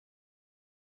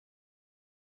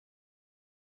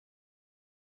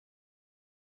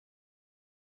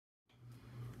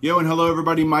Yo, and hello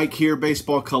everybody, Mike here,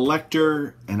 baseball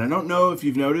collector. And I don't know if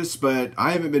you've noticed, but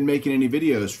I haven't been making any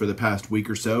videos for the past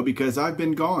week or so because I've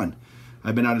been gone.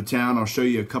 I've been out of town. I'll show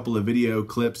you a couple of video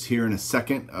clips here in a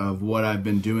second of what I've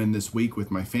been doing this week with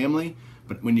my family.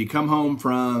 But when you come home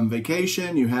from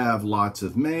vacation, you have lots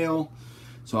of mail.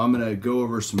 So I'm gonna go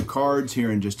over some cards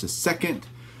here in just a second.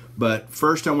 But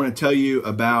first I wanna tell you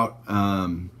about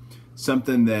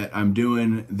something that I'm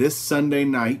doing this Sunday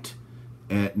night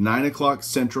at 9 o'clock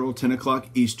Central, 10 o'clock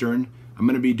Eastern. I'm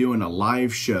going to be doing a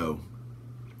live show,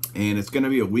 and it's going to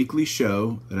be a weekly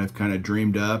show that I've kind of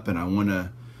dreamed up, and I want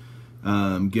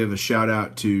to give a shout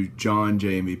out to John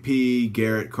JMVP,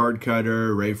 Garrett Card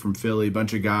Cutter, Ray from Philly, a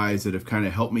bunch of guys that have kind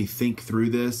of helped me think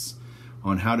through this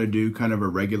on how to do kind of a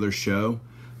regular show.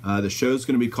 The show is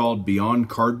going to be called Beyond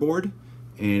Cardboard,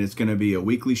 and it's going to be a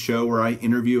weekly show where I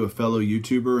interview a fellow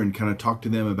YouTuber and kind of talk to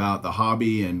them about the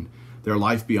hobby and their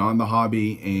life beyond the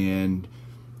hobby, and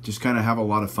just kind of have a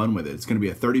lot of fun with it. It's going to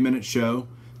be a 30-minute show.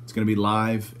 It's going to be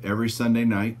live every Sunday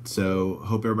night, so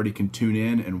hope everybody can tune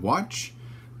in and watch.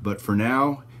 But for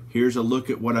now, here's a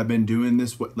look at what I've been doing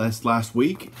this last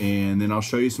week, and then I'll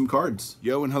show you some cards.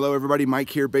 Yo, and hello everybody, Mike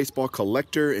here, baseball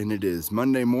collector, and it is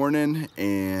Monday morning,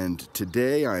 and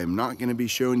today I am not going to be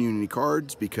showing you any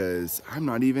cards because I'm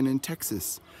not even in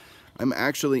Texas. I'm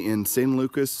actually in San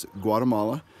Lucas,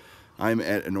 Guatemala. I'm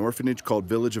at an orphanage called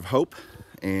Village of Hope,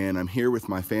 and I'm here with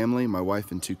my family, my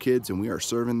wife and 2 kids, and we are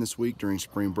serving this week during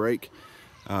spring break.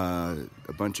 A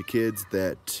bunch of kids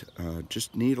that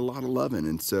just need a lot of loving,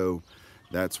 and so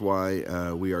that's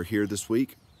why we are here this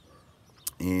week.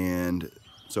 And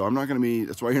so I'm not going to be,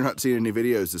 that's why you're not seeing any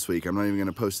videos this week. I'm not even going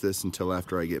to post this until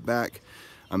after I get back.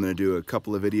 I'm going to do a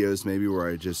couple of videos maybe where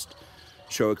I just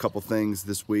show a couple things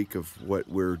this week of what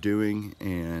we're doing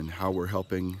and how we're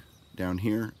helping down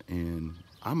here, and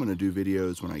I'm gonna do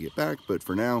videos when I get back, but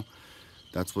for now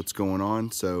that's what's going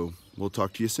on, so we'll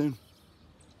talk to you soon.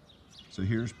 So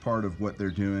here's part of what they're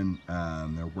doing.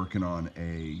 They're working on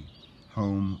a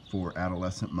home for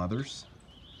adolescent mothers,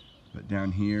 but down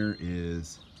here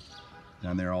is,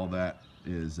 down there, all that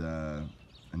is an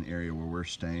area where we're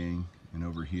staying, and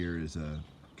over here is a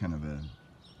kind of a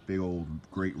big old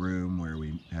great room where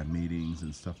we had meetings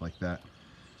and stuff like that.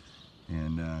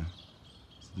 And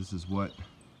this is what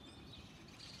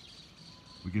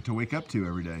we get to wake up to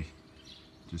every day.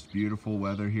 Just beautiful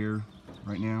weather here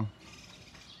right now,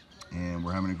 and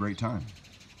we're having a great time.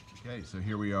 Okay, so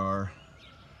here we are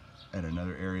at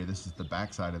another area. This is the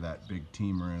back side of that big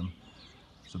team room.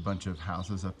 There's a bunch of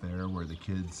houses up there where the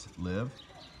kids live.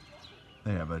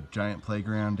 They have a giant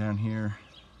playground down here,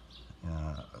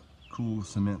 a cool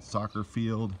cement soccer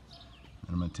field,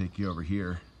 and I'm gonna take you over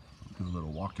here, do a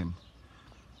little walking.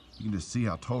 You can just see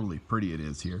how totally pretty it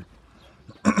is here.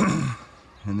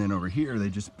 And then over here, they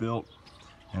just built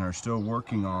and are still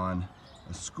working on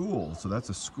a school. So that's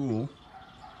a school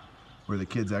where the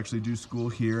kids actually do school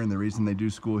here. And the reason they do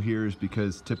school here is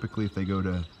because typically if they go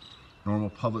to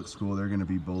normal public school, they're gonna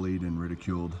be bullied and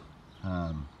ridiculed,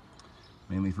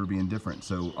 mainly for being different.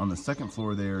 So on the second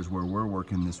floor there is where we're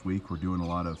working this week. We're doing a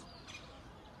lot of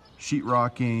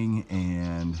sheetrocking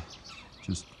and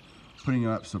just putting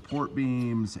up support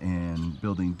beams and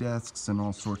building desks and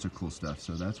all sorts of cool stuff.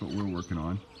 So that's what we're working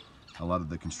on, a lot of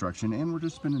the construction, and we're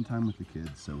just spending time with the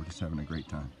kids, so we're just having a great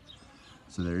time.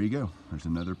 So there you go. There's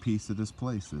another piece of this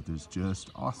place that is just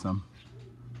awesome.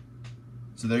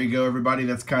 So there you go, everybody.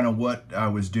 That's kind of what I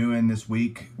was doing this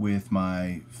week with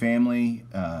my family.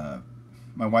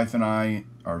 My wife and I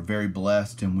are very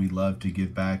blessed, and we love to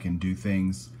give back and do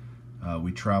things.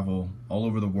 We travel all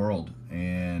over the world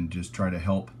and just try to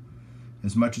help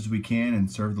as much as we can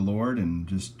and serve the Lord, and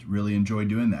just really enjoy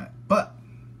doing that. But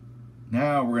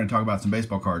now we're going to talk about some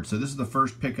baseball cards. So this is the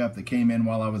first pickup that came in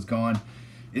while I was gone.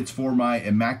 It's for my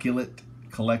Immaculate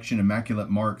Collection, Immaculate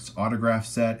Marks autograph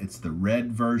set. It's the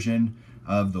red version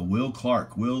of the Will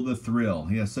Clark, Will the Thrill.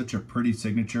 He has such a pretty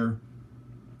signature,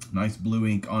 nice blue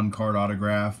ink on-card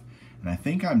autograph. And I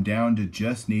think I'm down to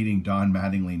just needing Don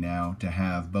Mattingly now to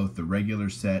have both the regular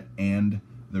set and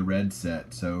the red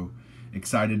set. So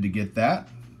excited to get that.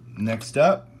 Next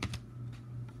up,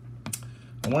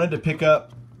 I wanted to pick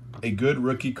up a good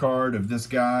rookie card of this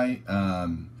guy.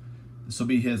 This will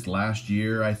be his last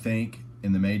year, I think,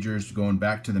 in the majors, going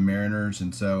back to the Mariners,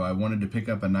 and so I wanted to pick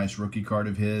up a nice rookie card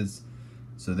of his.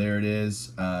 So there it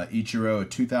is, Ichiro, a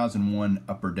 2001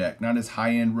 Upper Deck. Not his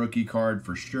high-end rookie card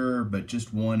for sure, but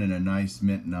just one in a nice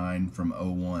mint 9 from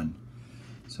 '01.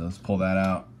 So let's pull that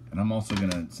out. And I'm also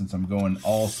gonna, since I'm going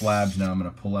all slabs now, I'm gonna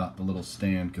pull out the little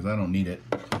stand because I don't need it,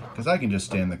 because I can just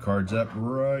stand the cards up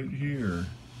right here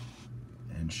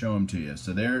and show them to you.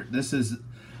 So there, this is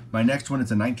My next one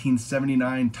is a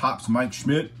 1979 Topps Mike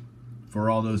Schmidt. For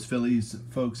all those Phillies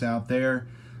folks out there,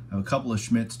 I have a couple of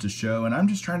Schmidts to show, and I'm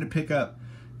just trying to pick up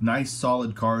nice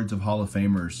solid cards of Hall of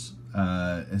Famers,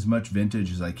 as much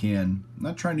vintage as I can. I'm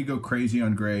not trying to go crazy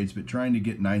on grades, but trying to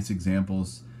get nice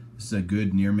examples. This is a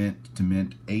good near mint to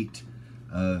mint 8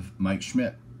 of Mike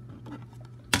Schmidt.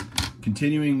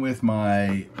 Continuing with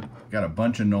my, got a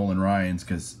bunch of Nolan Ryans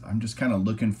because I'm just kind of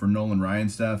looking for Nolan Ryan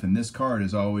stuff, and this card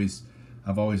is always,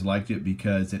 I've always liked it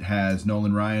because it has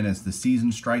Nolan Ryan as the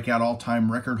season strikeout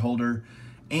all-time record holder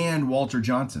and Walter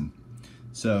Johnson.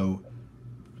 So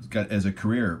it's got as a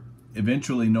career.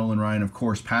 Eventually Nolan Ryan, of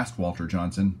course, passed Walter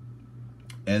Johnson,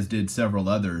 as did several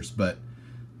others, but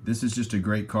this is just a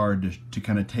great card to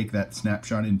kind of take that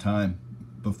snapshot in time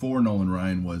before Nolan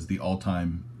Ryan was the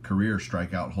all-time career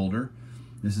strikeout holder.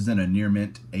 This is in a near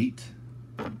mint 8.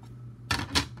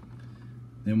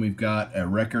 Then we've got a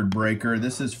record breaker.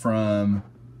 This is from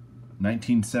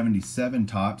 1977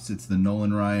 Topps. It's the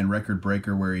Nolan Ryan record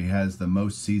breaker where he has the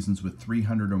most seasons with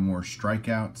 300 or more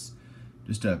strikeouts.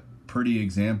 Just a pretty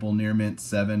example, near mint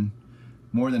 7.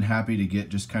 More than happy to get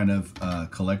just kind of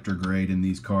collector grade in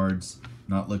these cards.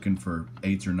 Not looking for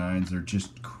 8s or 9s. They're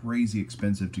just crazy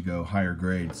expensive to go higher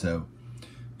grade. So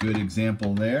good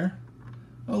example there.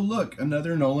 Oh look,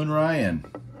 another Nolan Ryan.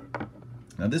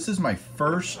 Now this is my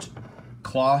first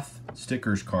cloth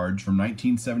stickers cards from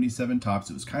 1977 Topps.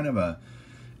 It was kind of a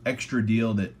extra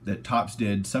deal that Topps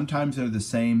did. Sometimes they're the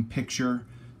same picture,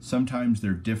 sometimes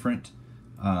they're different,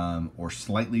 or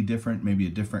slightly different, maybe a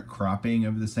different cropping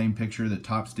of the same picture that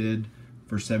Topps did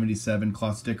for 77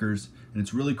 cloth stickers. And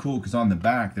it's really cool because on the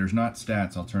back there's not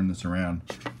stats. I'll turn this around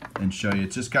and show you.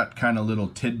 It's just got kind of little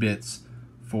tidbits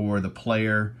for the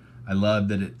player. I love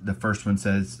that the first one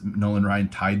says Nolan Ryan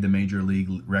tied the major league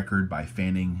record by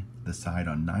fanning the side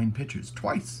on 9 pitches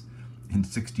twice in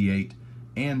 68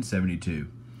 and 72.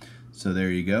 So there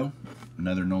you go,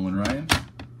 another Nolan Ryan.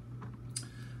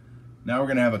 Now we're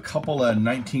going to have a couple of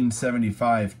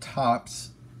 1975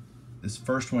 Topps. This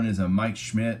first one is a Mike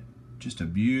Schmidt, just a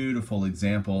beautiful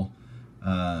example.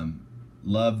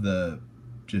 Love the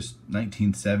just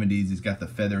 1970s. He's got the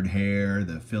feathered hair,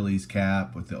 the Phillies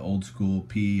cap with the old school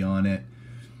P on it,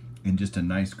 and just a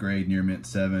nice grade near mint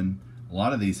 7. A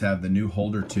lot of these have the new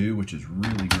holder too, which is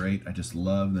really great. I just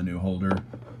love the new holder.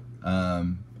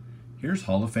 Here's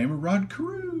Hall of Famer Rod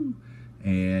Carew,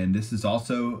 and this is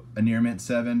also a near mint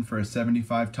 7 for a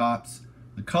 75 Topps.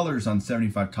 The colors on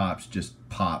 75 Topps just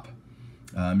pop.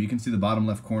 You can see the bottom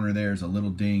left corner there is a little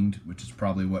dinged, which is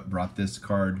probably what brought this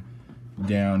card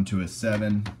down to a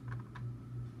 7.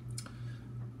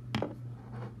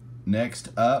 Next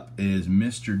up is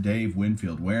Mr. Dave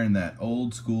Winfield, wearing that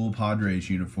old school Padres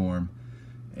uniform,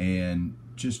 and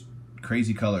just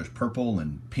crazy colors, purple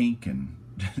and pink and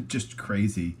just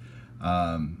crazy.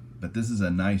 But this is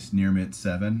a nice near mint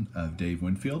 7 of Dave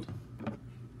Winfield.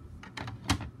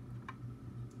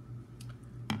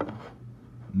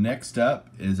 Next up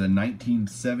is a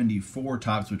 1974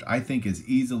 Topps, which I think is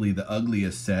easily the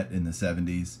ugliest set in the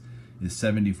 70s, is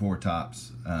 74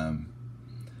 Topps.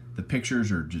 The pictures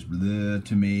are just bleh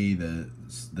to me. The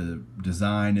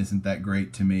design isn't that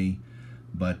great to me,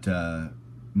 but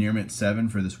near mint 7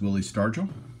 for this Willie Stargell.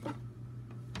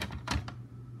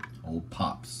 Old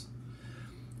Pops.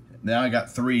 Now I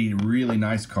got 3 really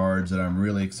nice cards that I'm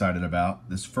really excited about.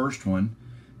 This first one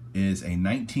is a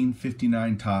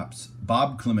 1959 Topps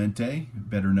Bob Clemente,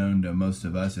 better known to most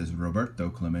of us as Roberto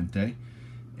Clemente.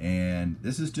 And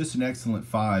this is just an excellent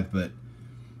 5, but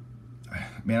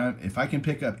man, if I can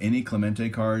pick up any Clemente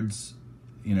cards,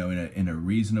 you know, in a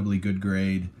reasonably good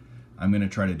grade, I'm going to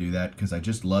try to do that because I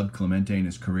just loved Clemente in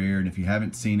his career. And if you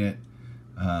haven't seen it,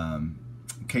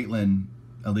 Caitlin,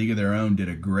 A League of Their Own, did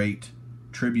a great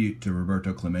tribute to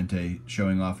Roberto Clemente,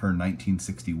 showing off her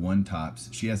 1961 Topps.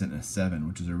 She has it in a 7,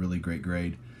 which is a really great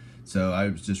grade. So I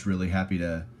was just really happy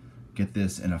to get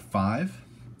this in a 5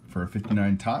 for a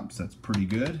 59 Topps. That's pretty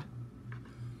good.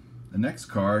 The next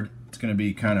card, it's going to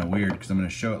be kind of weird because I'm going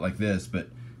to show it like this, but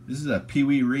this is a Pee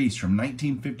Wee Reese from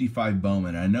 1955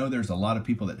 Bowman. I know there's a lot of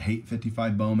people that hate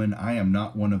 55 Bowman. I am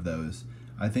not one of those.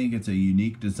 I think it's a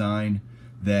unique design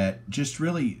that just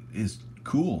really is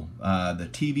cool. The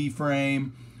TV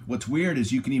frame. What's weird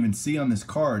is you can even see on this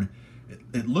card,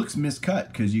 it looks miscut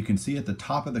because you can see at the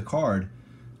top of the card,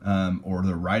 or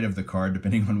the right of the card,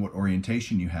 depending on what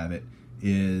orientation you have it,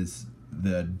 is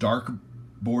the dark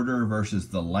border versus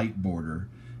the light border.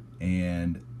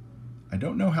 And I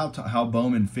don't know how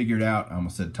Bowman figured out, I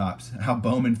almost said Topps, how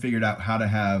Bowman figured out how to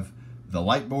have the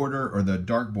light border or the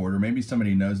dark border. Maybe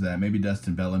somebody knows that. Maybe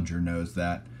Dustin Bellinger knows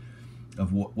that,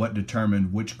 of what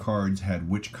determined which cards had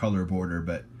which color border.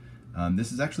 But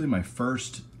This is actually my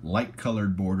first light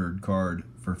colored bordered card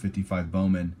for 55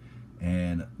 Bowman,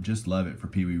 and just love it for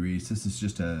Pee Wee Reese. This is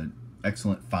just an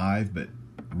excellent 5, but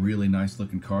really nice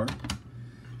looking card.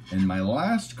 And my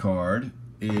last card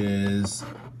is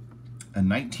a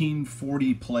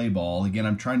 1940 play ball. Again,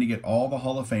 I'm trying to get all the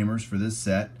Hall of Famers for this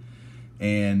set,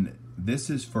 and this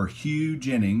is for Hugh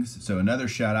Jennings. So another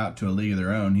shout out to a league of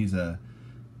their own. He's a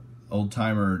old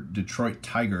timer Detroit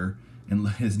Tiger, and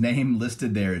his name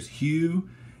listed there is Hugh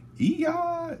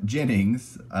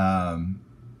Jennings.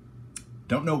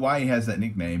 Don't know why he has that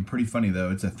nickname. Pretty funny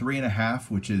though. It's a 3.5,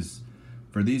 which is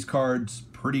for these cards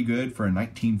pretty good for a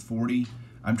 1940.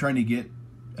 I'm trying to get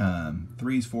 3s,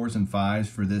 4s, and 5s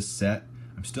for this set.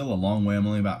 I'm still a long way. I'm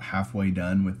only about halfway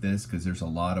done with this because there's a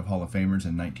lot of Hall of Famers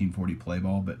in 1940 play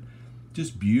ball, but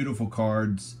just beautiful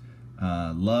cards.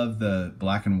 Love the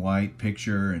black and white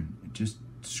picture, and it just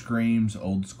screams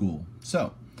old school.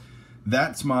 So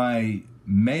that's my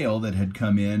mail that had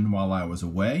come in while I was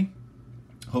away.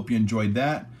 Hope you enjoyed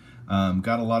that.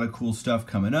 Got a lot of cool stuff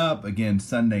coming up. Again,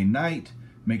 Sunday night,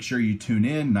 make sure you tune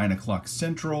in, 9 o'clock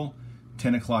Central,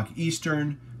 10 o'clock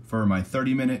Eastern, for my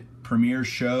 30-minute premiere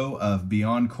show of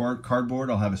Beyond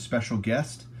Cardboard. I'll have a special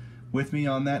guest with me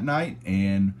on that night,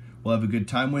 and we'll have a good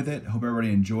time with it. Hope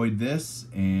everybody enjoyed this,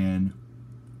 and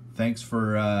thanks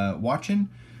for watching.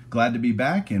 Glad to be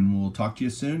back, and we'll talk to you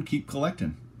soon. Keep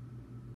collecting.